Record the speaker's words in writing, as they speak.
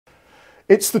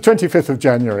It's the 25th of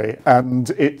January and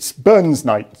it's Burns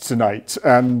Night tonight,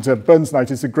 and Burns Night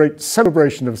is a great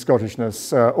celebration of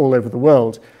Scottishness all over the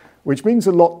world, which means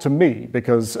a lot to me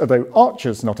because although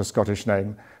Archer's not a Scottish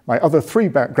name, my other three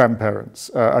grandparents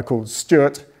are called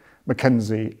Stuart,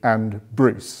 Mackenzie and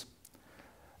Bruce.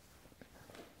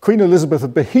 Queen Elizabeth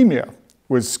of Bohemia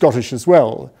was Scottish as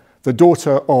well, the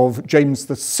daughter of James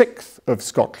VI of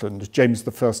Scotland, James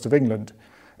I of England.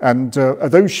 And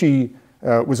although she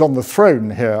was on the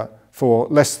throne here for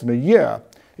less than a year,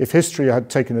 if history had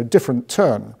taken a different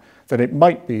turn, then it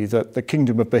might be that the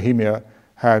Kingdom of Bohemia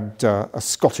had a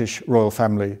Scottish royal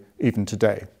family even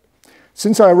today.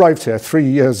 Since I arrived here 3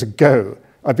 years ago,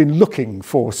 I've been looking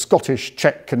for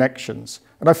Scottish-Czech connections,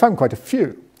 and I found quite a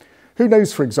few. Who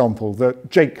knows, for example, that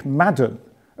Jake Madden,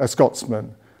 a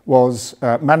Scotsman, was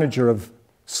manager of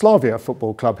Slavia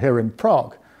Football Club here in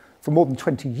Prague for more than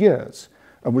 20 years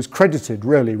and was credited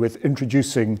really with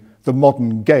introducing the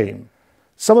modern game.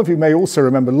 Some of you may also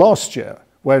remember last year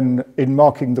when, in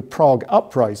marking the Prague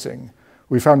uprising,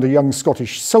 we found a young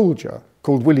Scottish soldier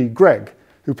called Willie Gregg,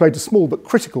 who played a small but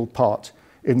critical part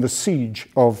in the siege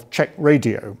of Czech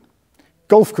radio.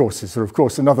 Golf courses are, of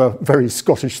course, another very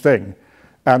Scottish thing.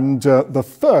 And the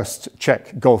first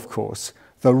Czech golf course,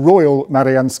 the Royal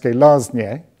Mariánské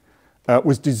Lázně,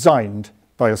 was designed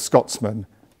by a Scotsman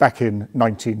back in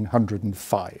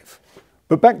 1905.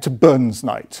 But back to Burns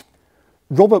Night.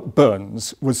 Robert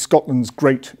Burns was Scotland's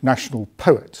great national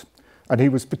poet, and he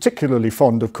was particularly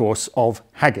fond, of course, of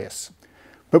haggis.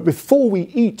 But before we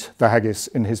eat the haggis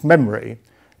in his memory,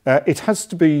 it has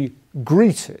to be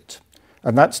greeted,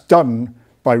 and that's done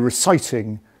by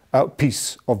reciting a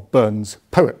piece of Burns'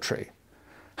 poetry.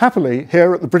 Happily,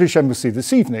 here at the British Embassy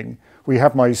this evening, we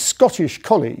have my Scottish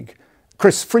colleague,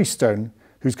 Chris Freestone,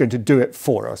 who's going to do it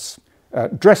for us,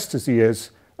 dressed as he is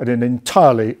in an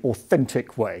entirely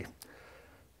authentic way.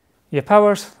 Ye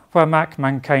powers wha mak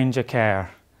mankind ye care,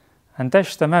 and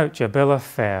dish them out your bill of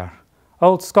fare.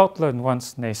 Old Scotland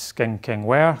once nae skinking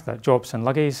ware that jobs and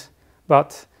luggies,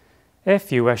 but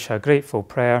if you wish a grateful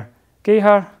prayer, gie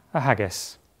her a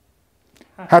haggis.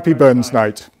 Happy Burns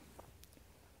Night.